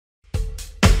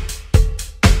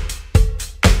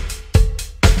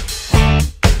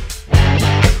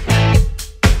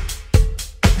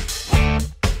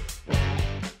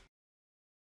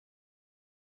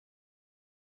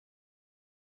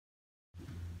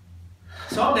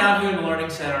So I'm down here in the Learning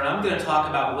Center and I'm going to talk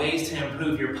about ways to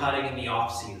improve your putting in the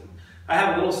off season. I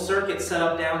have a little circuit set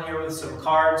up down here with some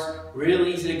cards, real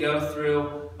easy to go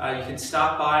through. You can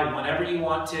stop by whenever you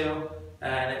want to,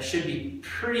 and it should be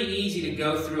pretty easy to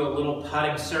go through a little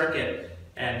putting circuit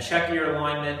and check your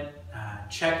alignment,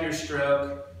 check your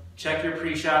stroke, check your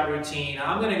pre-shot routine.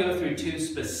 I'm going to go through 2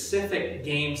 specific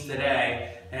games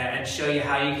today and show you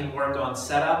how you can work on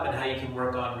setup and how you can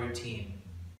work on routine.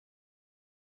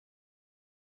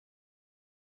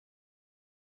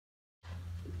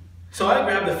 So I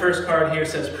grabbed the first card here, it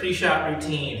says pre-shot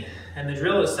routine, and the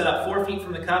drill is set up 4 feet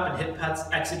from the cup and hit putts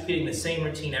executing the same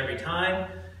routine every time.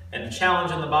 And the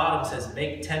challenge on the bottom says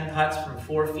make 10 putts from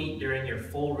 4 feet during your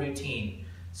full routine.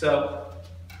 So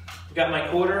I've got my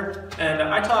quarter, and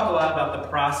I talk a lot about the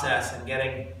process and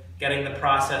getting the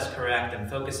process correct and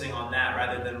focusing on that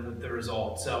rather than the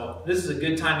result. So this is a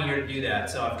good time of year to do that.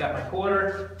 So I've got my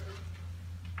quarter.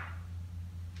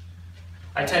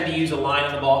 I tend to use a line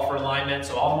on the ball for alignment,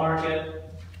 so I'll mark it.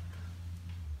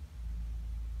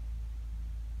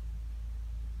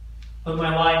 Put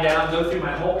my line down, go through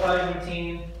my whole putting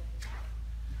routine.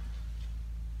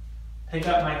 Pick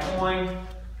up my coin,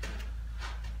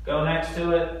 go next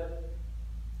to it,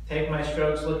 take my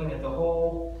strokes looking at the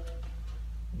hole,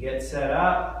 get set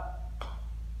up,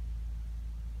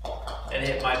 and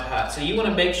hit my putt. So you want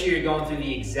to make sure you're going through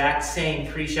the exact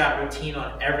same pre-shot routine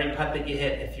on every putt that you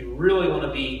hit. If you really want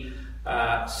to be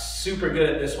super good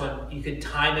at this one, you could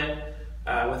time it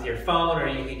with your phone, or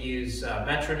you could use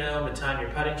metronome to time your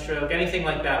putting stroke. Anything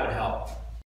like that would help.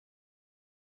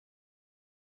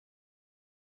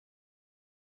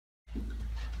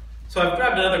 So I've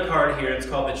grabbed another card here. It's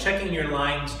called the Checking Your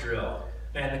Lines drill.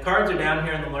 And the cards are down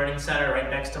here in the Learning Center right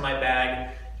next to my bag.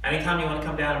 Anytime you want to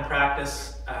come down and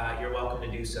practice, you're welcome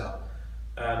to do so.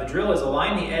 The drill is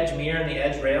align the edge mirror and the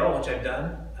edge rail, which I've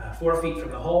done, 4 feet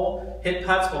from the hole. Hit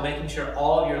putts while making sure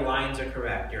all of your lines are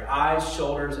correct, your eyes,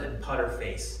 shoulders, and putter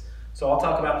face. So I'll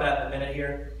talk about that in a minute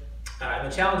here.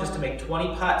 And the challenge is to make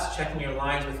 20 putts checking your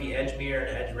lines with the edge mirror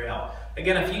and edge rail.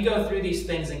 Again, if you go through these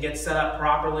things and get set up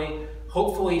properly,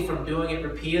 hopefully from doing it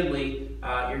repeatedly,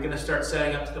 you're going to start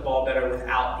setting up to the ball better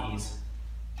without these.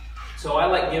 So I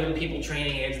like giving people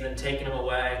training aids and then taking them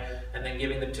away, and then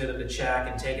giving them to them to check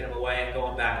and taking them away and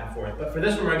going back and forth. But for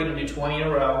this one, we're going to do 20 in a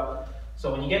row.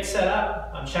 So when you get set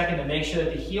up, I'm checking to make sure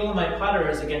that the heel of my putter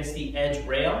is against the edge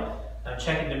rail. I'm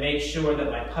checking to make sure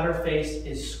that my putter face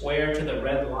is square to the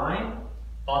red line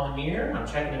on the mirror. I'm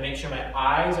checking to make sure my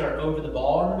eyes are over the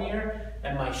ball on the mirror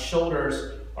and my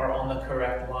shoulders are on the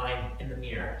correct line in the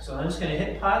mirror. So I'm just going to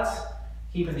hit putts,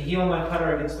 keeping the heel of my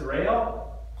putter against the rail.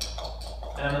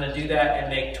 And I'm going to do that and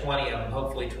make 20 of them,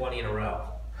 hopefully 20 in a row.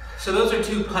 So those are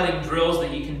 2 putting drills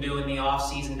that you can do in the off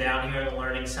season down here in the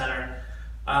Learning Center.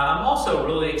 I'm also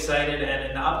really excited, and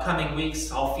in the upcoming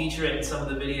weeks, I'll feature it in some of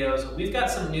the videos. We've got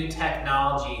some new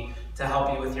technology to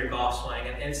help you with your golf swing,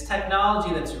 and it's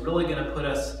technology that's really going to put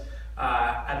us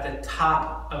at the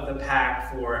top of the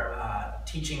pack for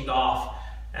teaching golf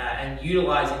and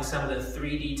utilizing some of the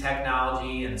 3D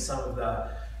technology and some of the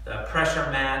pressure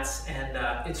mats, and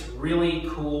it's really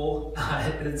cool.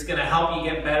 It's going to help you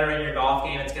get better in your golf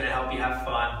game. It's going to help you have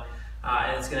fun,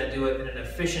 and it's going to do it in an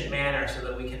efficient manner so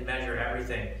that we can measure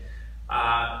everything.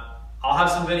 I'll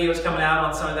have some videos coming out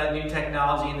on some of that new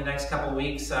technology in the next couple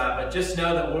weeks, but just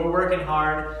know that we're working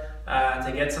hard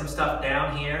to get some stuff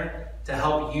down here to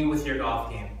help you with your golf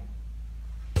game.